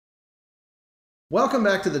Welcome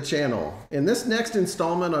back to the channel. In this next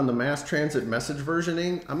installment on the MassTransit message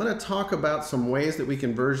versioning, I'm going to talk about some ways that we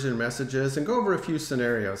can version messages and go over a few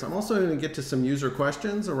scenarios. I'm also going to get to some user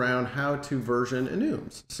questions around how to version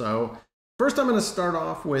enums. So first I'm going to start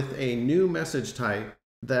off with a new message type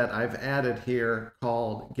that I've added here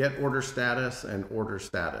called getOrderStatus and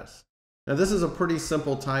OrderStatus. Now this is a pretty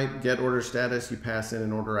simple type, getOrderStatus. You pass in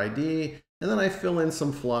an order ID and then I fill in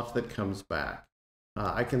some fluff that comes back.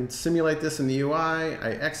 I can simulate this in the UI,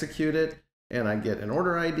 I execute it, and I get an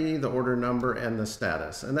order ID, the order number, and the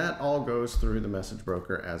status. And that all goes through the message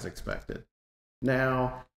broker as expected.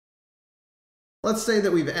 Now, let's say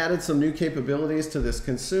that we've added some new capabilities to this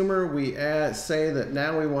consumer. We say that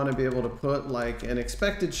now we want to be able to put like an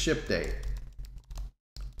expected ship date.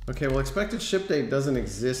 Okay, well, expected ship date doesn't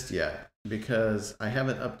exist yet because I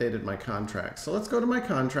haven't updated my contracts. So let's go to my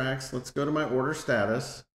contracts, let's go to my order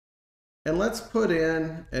status. And let's put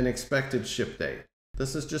in an expected ship date.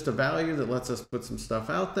 This is just a value that lets us put some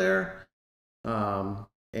stuff out there.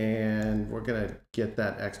 And we're going to get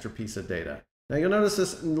that extra piece of data. Now you'll notice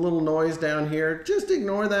this little noise down here. Just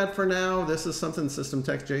ignore that for now. This is something System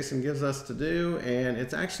Text JSON gives us to do, and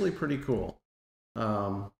it's actually pretty cool.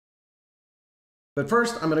 But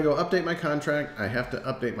first, I'm going to go update my contract. I have to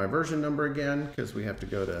update my version number again because we have to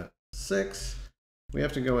go to 6. We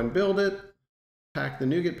have to go and build it. Pack the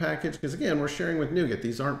NuGet package, because again, we're sharing with NuGet.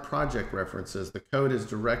 These aren't project references. The code is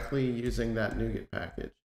directly using that NuGet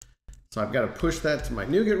package. So I've got to push that to my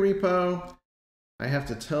NuGet repo. I have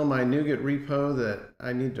to tell my NuGet repo that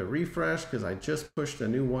I need to refresh because I just pushed a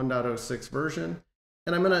new 1.06 version.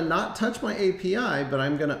 And I'm going to not touch my API, but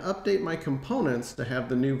I'm going to update my components to have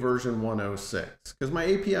the new version 1.06. Because my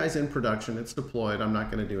API is in production, it's deployed, I'm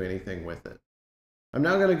not going to do anything with it. I'm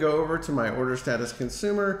now going to go over to my order status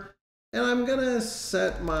consumer. And I'm going to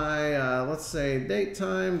set my, let's say,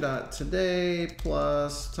 datetime.today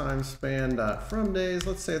plus timespan.fromdays.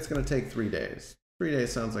 Let's say it's going to take 3 days. 3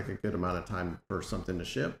 days sounds like a good amount of time for something to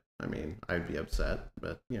ship. I mean, I'd be upset,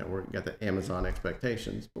 but you know, we've got the Amazon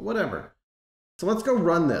expectations, but whatever. So let's go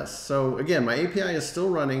run this. So again, my API is still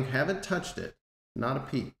running, haven't touched it, not a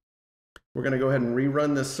peep. We're going to go ahead and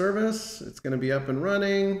rerun this service. It's going to be up and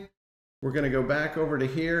running. We're going to go back over to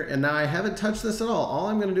here, and now I haven't touched this at all. All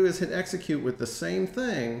I'm going to do is hit execute with the same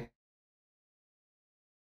thing.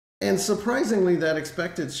 And surprisingly, that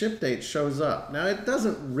expected ship date shows up. Now, it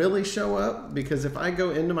doesn't really show up because if I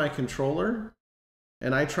go into my controller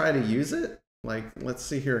and I try to use it, like, let's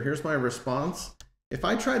see here, here's my response. If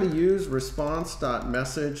I try to use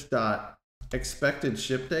response.message.expected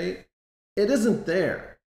ship date, it isn't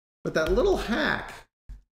there. But that little hack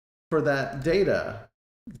for that data,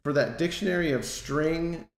 for that dictionary of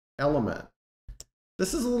string element.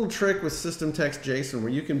 This is a little trick with System Text JSON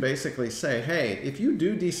where you can basically say, hey, if you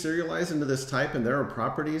do deserialize into this type and there are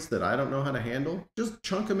properties that I don't know how to handle, just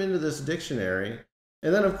chunk them into this dictionary.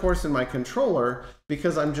 And then of course in my controller,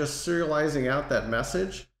 because I'm just serializing out that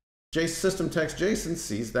message, System Text JSON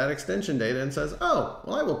sees that extension data and says, oh,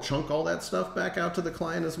 well, I will chunk all that stuff back out to the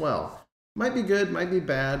client as well. Might be good, might be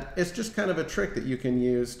bad. It's just kind of a trick that you can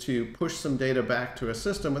use to push some data back to a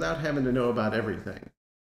system without having to know about everything.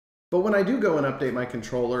 But when I do go and update my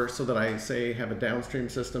controller so that I, say, have a downstream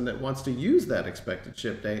system that wants to use that expected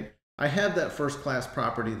ship date, I have that first class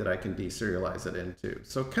property that I can deserialize it into.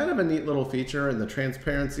 So kind of a neat little feature, and the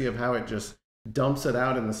transparency of how it just dumps it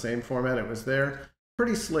out in the same format it was there.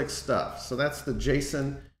 Pretty slick stuff. So that's the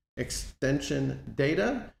JSON extension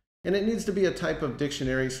data. And it needs to be a type of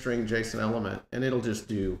dictionary string JSON element, and it'll just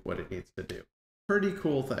do what it needs to do. Pretty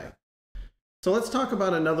cool thing. So let's talk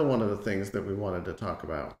about another one of the things that we wanted to talk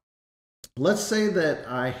about. Let's say that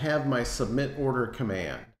I have my submit order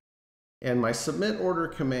command, and my submit order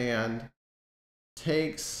command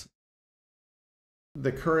takes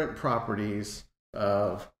the current properties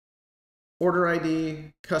of order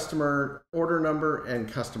ID, customer order number, and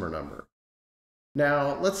customer number.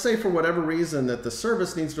 Now, let's say for whatever reason that the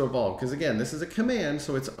service needs to evolve, because again, this is a command,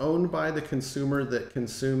 so it's owned by the consumer that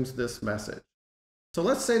consumes this message. So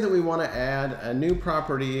let's say that we want to add a new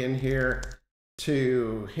property in here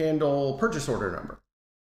to handle purchase order number.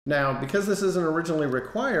 Now, because this isn't originally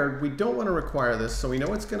required, we don't want to require this, so we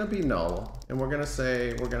know it's going to be null, and we're going to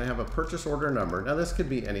say we're going to have a purchase order number. Now, this could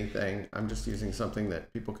be anything. I'm just using something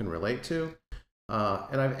that people can relate to,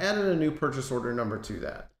 and I've added a new purchase order number to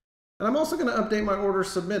that. And I'm also going to update my order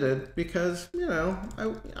submitted because, you know,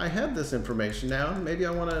 I have this information now. Maybe I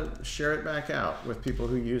want to share it back out with people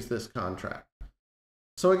who use this contract.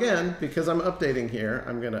 So again, because I'm updating here,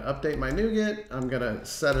 I'm going to update my NuGet. I'm going to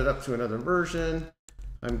set it up to another version.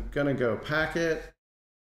 I'm going to go packet.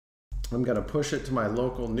 I'm going to push it to my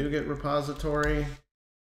local NuGet repository.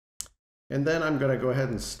 And then I'm going to go ahead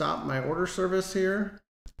and stop my order service here.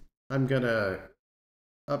 I'm going to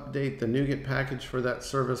update the NuGet package for that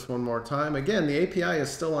service one more time. Again, the API is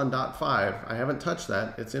still on .5. I haven't touched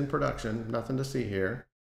that. It's in production. Nothing to see here.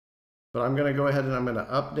 But I'm going to go ahead and I'm going to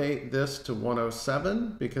update this to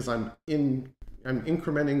 107 because I'm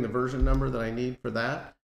incrementing the version number that I need for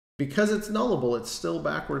that. Because it's nullable, it's still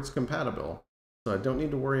backwards compatible. So I don't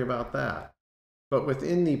need to worry about that. But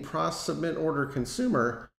within the process submit order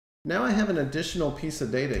consumer, now I have an additional piece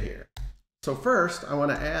of data here. So first, I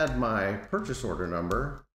want to add my purchase order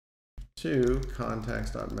number to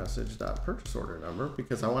contacts.message.purchase order number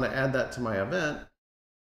because I want to add that to my event.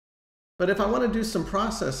 But if I want to do some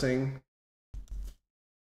processing,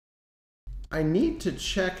 I need to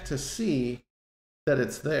check to see that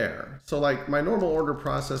it's there. So like my normal order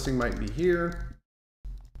processing might be here,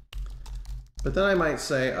 but then I might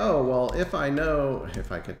say, oh, well, if I know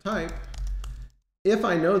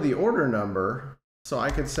the order number, so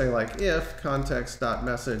I could say like if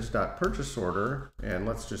context.message.purchase order, and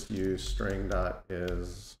let's just use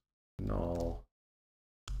string.is null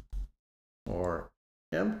or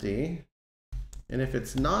empty. And if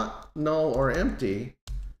it's not null or empty,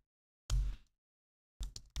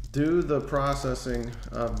 do the processing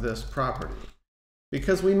of this property.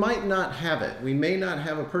 Because we might not have it. We may not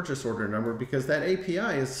have a purchase order number because that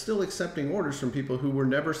API is still accepting orders from people who were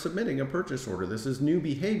never submitting a purchase order. This is new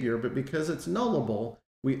behavior, but because it's nullable,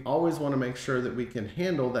 we always want to make sure that we can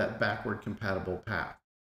handle that backward compatible path.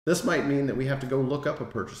 This might mean that we have to go look up a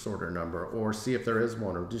purchase order number or see if there is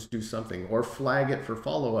one or just do something or flag it for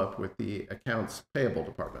follow-up with the accounts payable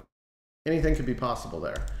department. Anything could be possible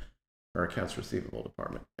there, or accounts receivable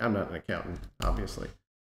department. I'm not an accountant, obviously.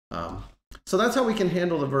 So that's how we can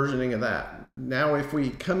handle the versioning of that. Now, if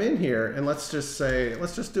we come in here and let's just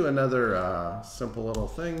do another simple little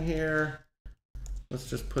thing here. Let's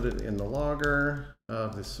just put it in the logger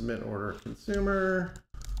of the submit order consumer.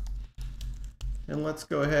 And let's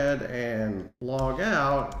go ahead and log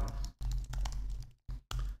out.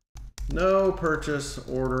 No purchase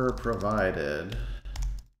order provided.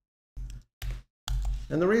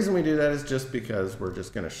 And the reason we do that is just because we're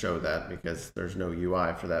just going to show that because there's no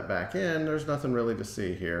UI for that back end. There's nothing really to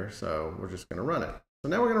see here, so we're just going to run it. So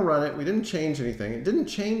now we're going to run it. We didn't change anything. It didn't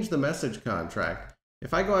change the message contract.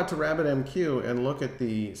 If I go out to RabbitMQ and look at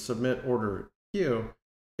the submit order queue,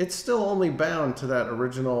 it's still only bound to that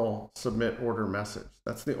original submit order message.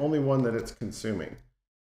 That's the only one that it's consuming.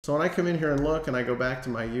 So when I come in here and look and I go back to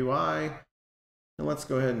my UI, and let's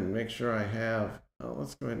go ahead and make sure I have,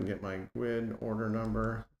 let's go ahead and get my GUID order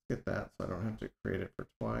number. Get that so I don't have to create it for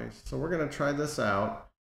twice. So we're going to try this out.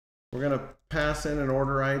 We're going to pass in an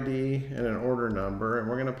order ID and an order number, and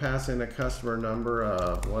we're going to pass in a customer number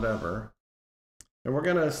of whatever. And we're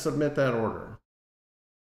going to submit that order.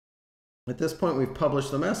 At this point, we've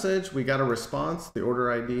published the message. We got a response. The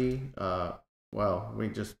order ID, well, we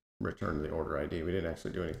just returned the order ID. We didn't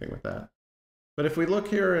actually do anything with that. But if we look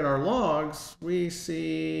here in our logs, we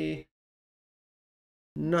see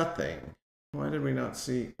nothing. Why did we not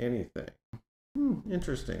see anything?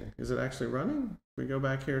 Interesting. Is it actually running? If we go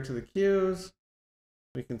back here to the queues,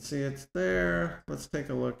 we can see it's there. Let's take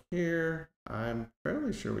a look here. I'm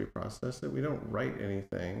fairly sure we processed it. We don't write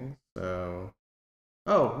anything. So,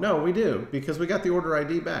 oh, no, we do, because we got the order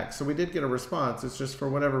ID back. So we did get a response. It's just for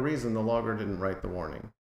whatever reason, the logger didn't write the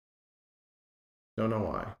warning. Don't know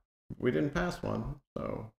why. We didn't pass one,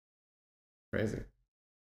 so crazy.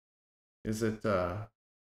 Is it the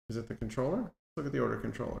controller? Let's look at the order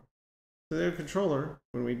controller. So the controller,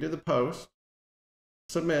 when we do the post,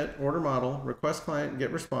 submit, order model, request client,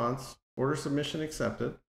 get response, order submission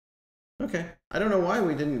accepted. Okay, I don't know why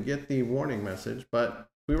we didn't get the warning message, but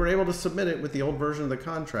we were able to submit it with the old version of the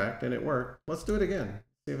contract and it worked. Let's do it again,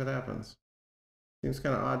 see if it happens. Seems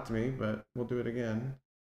kind of odd to me, but we'll do it again.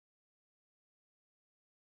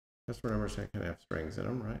 Customer numbers can have strings in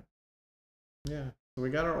them, right? Yeah, so we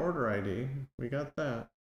got our order ID. We got that.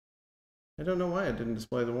 I don't know why it didn't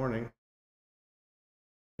display the warning.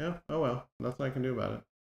 Yeah, oh well, nothing I can do about it.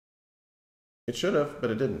 It should have,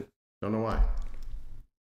 but it didn't. Don't know why.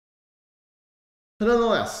 But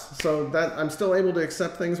nonetheless, so that I'm still able to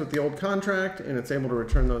accept things with the old contract, and it's able to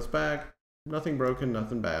return those back. Nothing broken,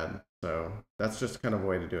 nothing bad. So that's just kind of a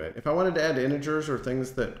way to do it. If I wanted to add integers or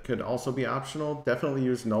things that could also be optional, definitely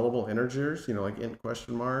use nullable integers, you know, like int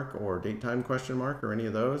question mark or datetime question mark or any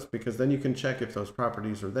of those, because then you can check if those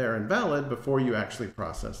properties are there and valid before you actually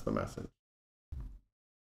process the message.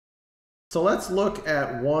 So let's look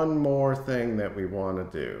at one more thing that we want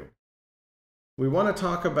to do. we want to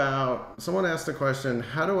talk about, someone asked the question,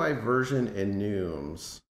 how do I version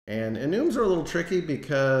enums? And enums are a little tricky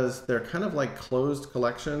because they're kind of like closed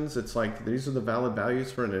collections. It's like these are the valid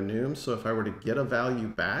values for an enum. So if I were to get a value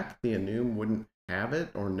back, the enum wouldn't have it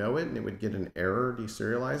or know it, and it would get an error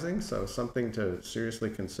deserializing. So something to seriously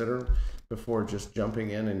consider before just jumping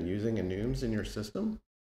in and using enums in your system.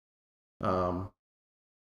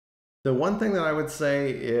 The one thing that I would say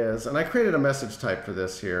is, and I created a message type for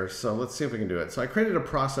this here, so let's see if we can do it. So I created a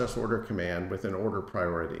process order command with an order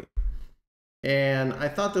priority. And I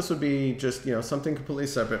thought this would be just, something completely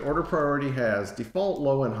separate. Order priority has default,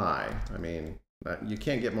 low, and high. I mean, you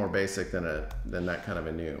can't get more basic than that kind of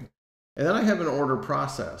enum. And then I have an order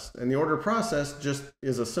process. And the order process just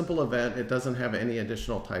is a simple event. It doesn't have any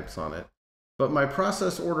additional types on it. But my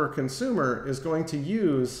process order consumer is going to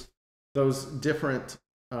use those different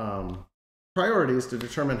priorities to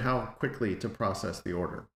determine how quickly to process the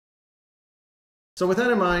order. So with that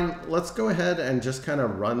in mind, let's go ahead and just kind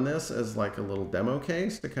of run this as like a little demo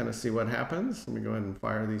case to kind of see what happens. Let me go ahead and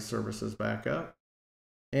fire these services back up.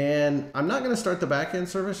 And I'm not going to start the backend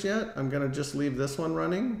service yet. I'm going to just leave this one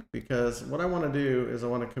running because what I want to do is I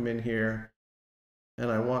want to come in here and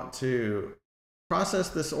I want to process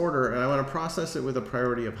this order, and I want to process it with a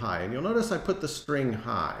priority of high. And you'll notice I put the string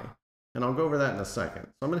high. And I'll go over that in a second.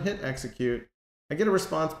 So I'm going to hit execute. I get a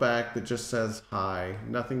response back that just says hi,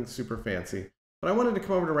 nothing super fancy. But I wanted to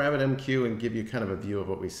come over to RabbitMQ and give you kind of a view of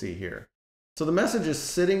what we see here. So the message is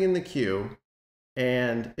sitting in the queue.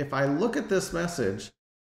 And if I look at this message,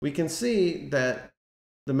 we can see that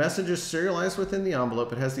the message is serialized within the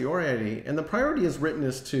envelope. It has the OR ID, and the priority is written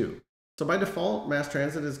as 2. So by default,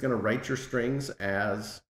 MassTransit is going to write your strings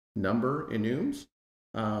as number enums.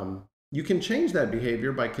 You can change that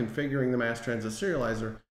behavior by configuring the MassTransit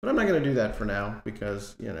serializer, but I'm not going to do that for now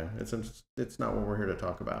because, it's not what we're here to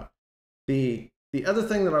talk about. The other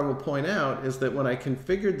thing that I will point out is that when I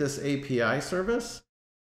configured this API service,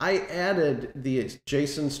 I added the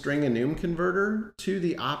JSON string enum converter to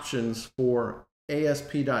the options for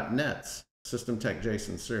ASP.NET's SystemTech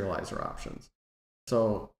JSON serializer options.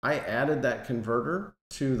 So I added that converter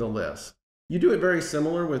to the list. You do it very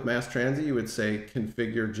similar with MassTransit. You would say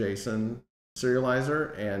configure JSON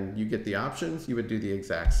serializer and you get the options. You would do the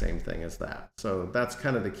exact same thing as that. So that's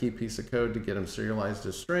kind of the key piece of code to get them serialized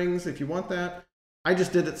as strings if you want that. I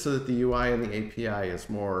just did it so that the UI and the API is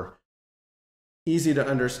more easy to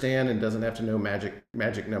understand and doesn't have to know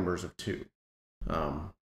magic numbers of 2.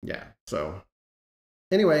 Yeah, so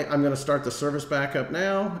anyway, I'm going to start the service back up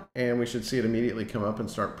now, and we should see it immediately come up and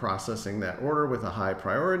start processing that order with a high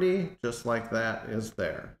priority, just like that is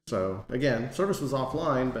there. So again, service was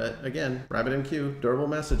offline, but again, RabbitMQ, durable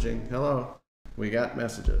messaging, hello, we got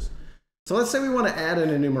messages. So let's say we want to add an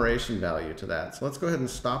enumeration value to that. So let's go ahead and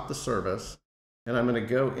stop the service, and I'm going to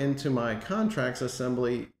go into my contracts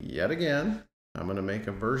assembly yet again. I'm going to make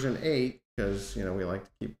a version 8 because, we like to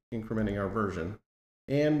keep incrementing our version.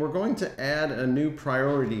 And we're going to add a new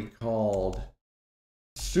priority called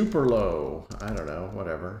super low. I don't know,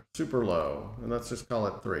 whatever, super low. And let's just call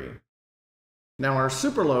it 3. Now our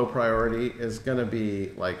super low priority is going to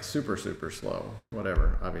be like super slow,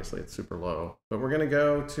 whatever. Obviously it's super low, but we're going to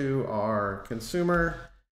go to our consumer,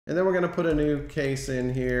 and then we're going to put a new case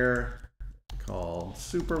in here called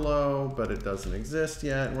super low, but it doesn't exist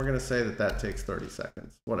yet. And we're going to say that that takes 30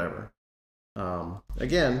 seconds, whatever.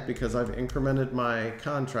 Again, because I've incremented my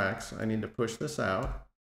contracts, I need to push this out.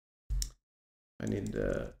 I need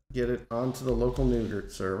to get it onto the local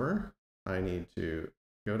NuGet server. I need to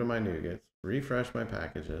go to my NuGets, refresh my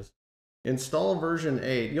packages, install version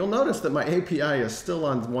 8. You'll notice that my API is still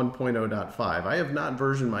on 1.0.5. I have not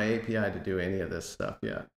versioned my API to do any of this stuff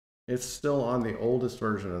yet. It's still on the oldest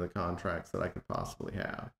version of the contracts that I could possibly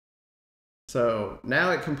have. So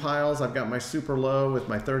now it compiles. I've got my super low with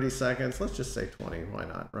my 30 seconds. Let's just say 20. Why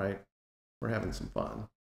not, right? We're having some fun.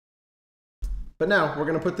 But now we're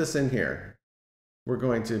going to put this in here. We're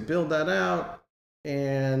going to build that out,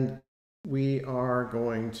 and we are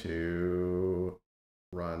going to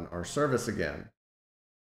run our service again.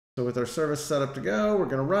 So with our service set up to go, we're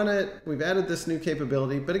going to run it. We've added this new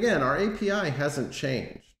capability, but again, our API hasn't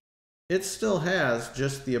changed. It still has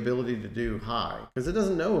just the ability to do high because it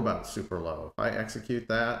doesn't know about super low. If I execute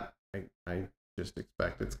that, I just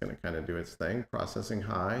expect it's going to kind of do its thing, processing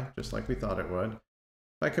high, just like we thought it would. If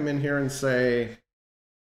I come in here and say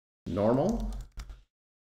normal,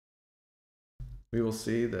 we will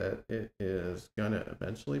see that it is going to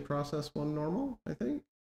eventually process one normal, I think.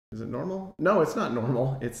 Is it normal? No, it's not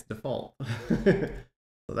normal. It's default.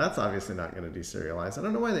 So that's obviously not going to deserialize. I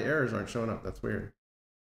don't know why the errors aren't showing up. That's weird.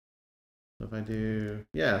 So if I do,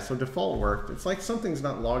 yeah, so default worked. It's like something's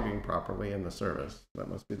not logging properly in the service. That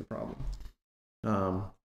must be the problem.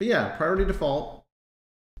 But yeah, priority default,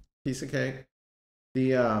 piece of cake.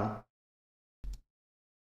 But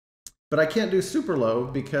I can't do super low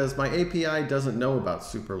because my API doesn't know about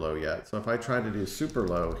super low yet. So if I try to do super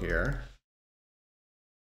low here,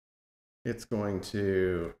 it's going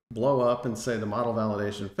to blow up and say the model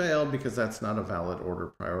validation failed because that's not a valid order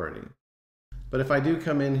priority. But if I do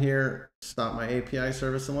come in here, stop my API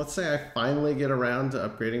service, and let's say I finally get around to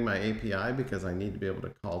upgrading my API because I need to be able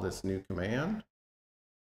to call this new command,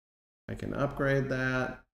 I can upgrade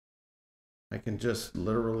that. I can just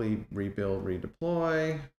literally rebuild,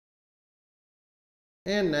 redeploy.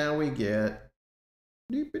 And now we get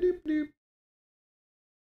doop, doop, doop,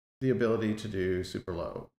 the ability to do super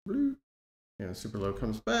low. And super low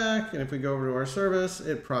comes back, and if we go over to our service,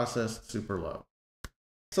 it processed super low.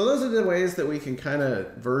 So those are the ways that we can kind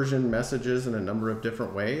of version messages in a number of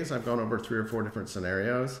different ways. I've gone over 3 or 4 different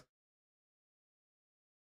scenarios.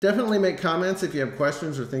 Definitely make comments if you have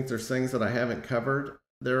questions or think there's things that I haven't covered.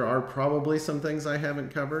 There are probably some things I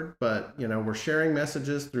haven't covered, but we're sharing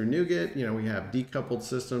messages through NuGet. We have decoupled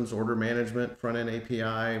systems, order management, front-end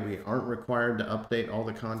API. We aren't required to update all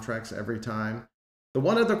the contracts every time. The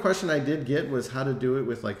one other question I did get was how to do it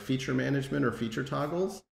with like feature management or feature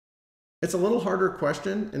toggles. It's a little harder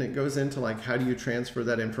question, and it goes into like how do you transfer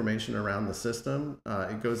that information around the system.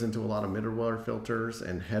 It goes into a lot of middleware filters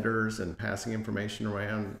and headers and passing information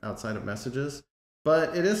around outside of messages.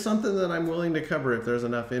 But it is something that I'm willing to cover if there's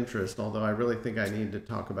enough interest, although I really think I need to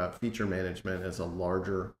talk about feature management as a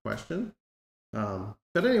larger question. But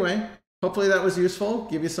anyway, hopefully that was useful,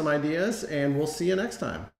 give you some ideas, and we'll see you next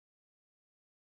time.